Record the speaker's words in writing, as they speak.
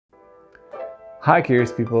Hi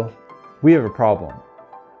curious people, we have a problem.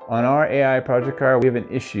 On our AI project car, we have an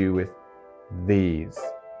issue with these.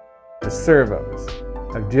 The servos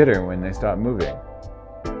have jitter when they stop moving.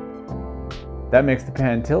 That makes the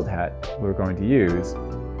pan tilt hat we're going to use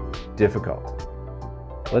difficult.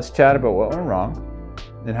 Let's chat about what went wrong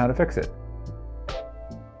and how to fix it.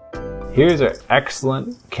 Here's our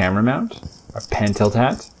excellent camera mount, our pan tilt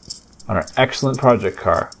hat, on our excellent project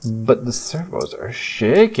car, but the servos are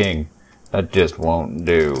shaking. That just won't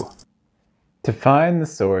do. To find the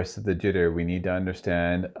source of the jitter, we need to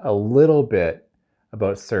understand a little bit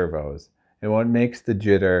about servos and what makes the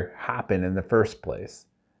jitter happen in the first place.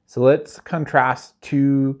 So let's contrast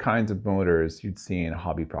two kinds of motors you'd see in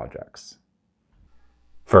hobby projects.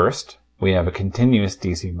 First, we have a continuous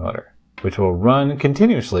DC motor, which will run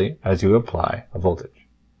continuously as you apply a voltage.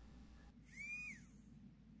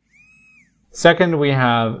 Second, we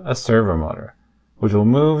have a servo motor, which will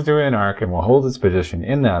move through an arc and will hold its position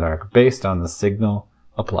in that arc based on the signal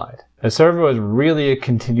applied. A servo is really a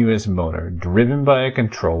continuous motor driven by a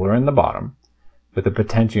controller in the bottom with a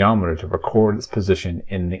potentiometer to record its position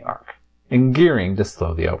in the arc and gearing to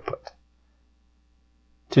slow the output.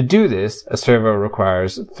 To do this, a servo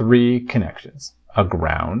requires three connections: a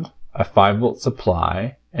ground, a 5-volt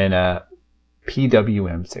supply, and a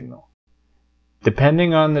PWM signal.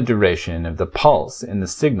 Depending on the duration of the pulse in the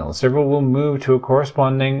signal, the servo will move to a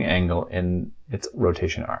corresponding angle in its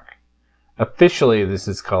rotation arc. Officially, this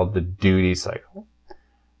is called the duty cycle,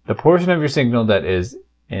 the portion of your signal that is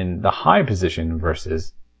in the high position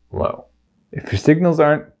versus low. If your signals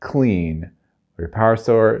aren't clean or your power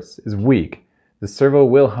source is weak, the servo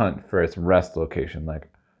will hunt for its rest location, like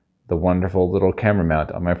the wonderful little camera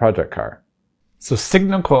mount on my project car. So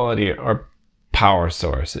signal quality or power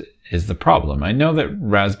source is the problem. I know that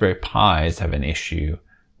Raspberry Pis have an issue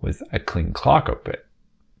with a clean clock output.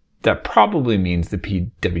 That probably means the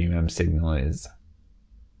PWM signal is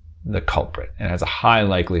the culprit and has a high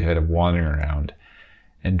likelihood of wandering around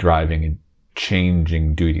and driving a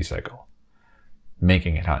changing duty cycle,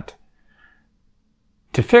 making it hunt.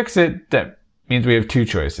 To fix it, that means we have two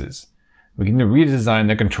choices. We can redesign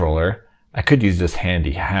the controller. I could use this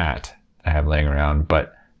handy hat I have laying around,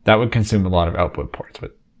 but that would consume a lot of output ports.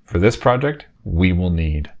 But for this project, we will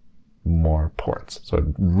need more ports. So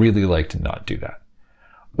I'd really like to not do that.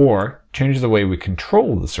 Or change the way we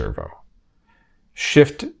control the servo.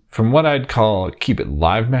 Shift from what I'd call a keep it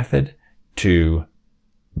live method to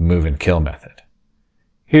move and kill method.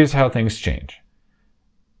 Here's how things change.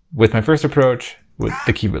 With my first approach, with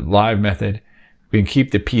the keep it live method, we can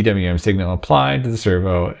keep the PWM signal applied to the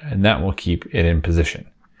servo, and that will keep it in position.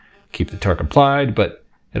 Keep the torque applied, but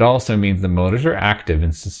it also means the motors are active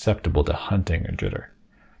and susceptible to hunting or jitter.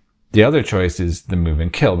 The other choice is the move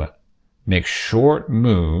and kill method. Make short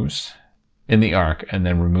moves in the arc and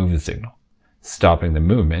then remove the signal, stopping the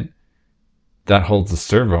movement. That holds the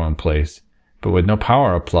servo in place, but with no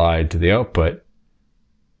power applied to the output,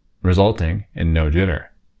 resulting in no jitter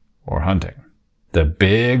or hunting. The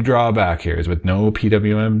big drawback here is with no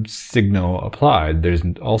PWM signal applied, there's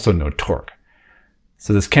also no torque.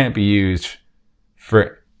 So this can't be used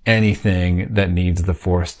for anything that needs the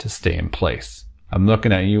force to stay in place. I'm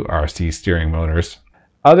looking at you, RC steering motors.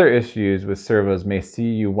 Other issues with servos may see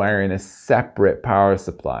you wire in a separate power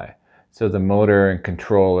supply so the motor and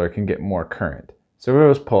controller can get more current.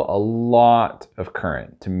 Servos pull a lot of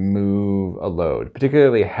current to move a load,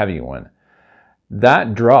 particularly a heavy one.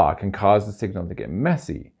 That draw can cause the signal to get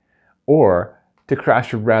messy or to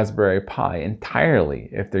crash your Raspberry Pi entirely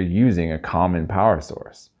if they're using a common power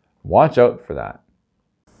source. Watch out for that.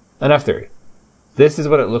 Enough theory. This is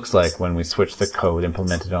what it looks like when we switch the code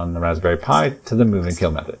implemented on the Raspberry Pi to the move and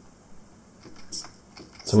kill method.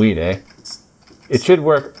 Sweet, eh? It should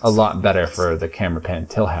work a lot better for the camera pan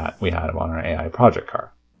tilt hat we had on our AI project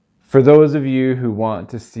car. For those of you who want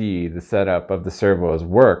to see the setup of the servos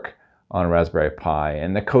work on a Raspberry Pi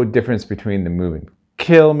and the code difference between the move and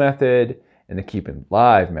kill method and the keep it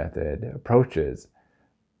live method approaches,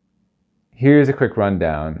 here's a quick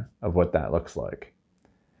rundown of what that looks like.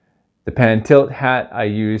 The pan tilt hat I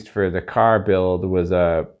used for the car build was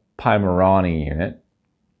a Pimarani unit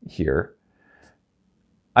here.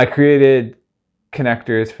 I created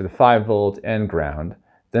connectors for the 5-volt and ground,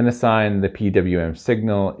 then assigned the PWM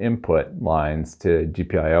signal input lines to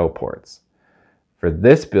GPIO ports. For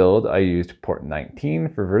this build, I used port 19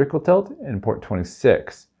 for vertical tilt and port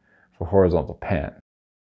 26 for horizontal pan.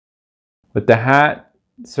 With the hat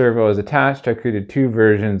servo as attached, I created two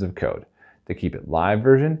versions of code, the keep it live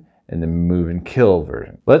version and the move and kill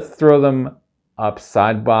version. Let's throw them up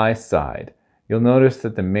side by side. You'll notice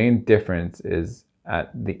that the main difference is at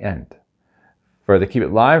the end. For the Keep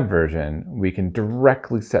It Live version, we can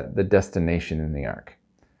directly set the destination in the arc.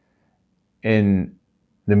 In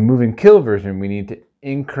the Move and Kill version, we need to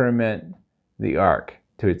increment the arc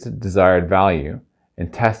to its desired value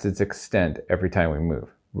and test its extent every time we move,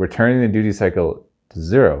 returning the duty cycle to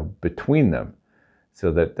 0 between them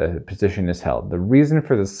so that the position is held. The reason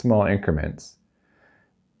for the small increments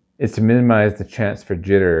is to minimize the chance for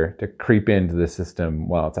jitter to creep into the system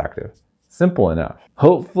while it's active. Simple enough.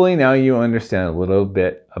 Hopefully now you understand a little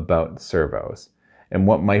bit about servos and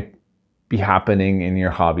what might be happening in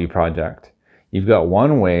your hobby project. You've got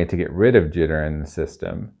one way to get rid of jitter in the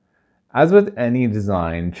system. As with any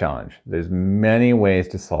design challenge, there's many ways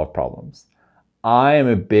to solve problems. I am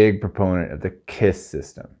a big proponent of the KISS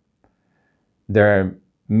system. There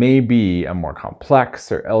may be a more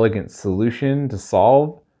complex or elegant solution to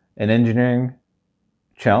solve an engineering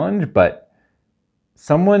challenge, but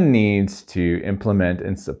someone needs to implement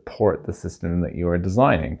and support the system that you are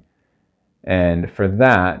designing. And for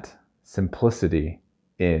that, simplicity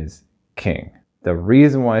is king. The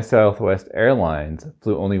reason why Southwest Airlines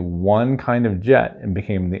flew only one kind of jet and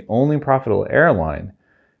became the only profitable airline,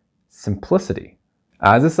 simplicity.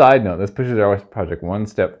 As a side note, this pushes our project one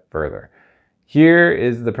step further. Here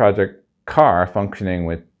is the project car functioning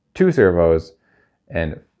with 2 servos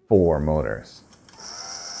and 4 motors.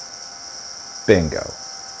 Bingo.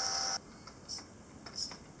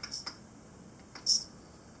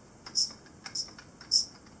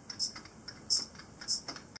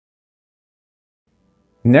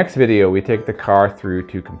 Next video, we take the car through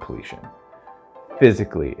to completion,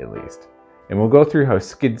 physically at least. And we'll go through how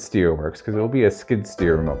skid steer works, because it will be a skid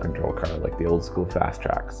steer remote control car like the old school fast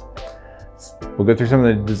tracks. We'll go through some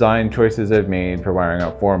of the design choices I've made for wiring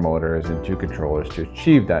out 4 motors and 2 controllers to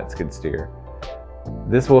achieve that skid steer.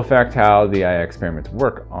 This will affect how the AI experiments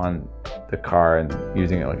work on the car and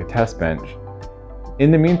using it like a test bench.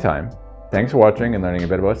 In the meantime, thanks for watching and learning a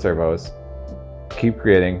bit about servos. Keep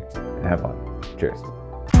creating and have fun. Cheers.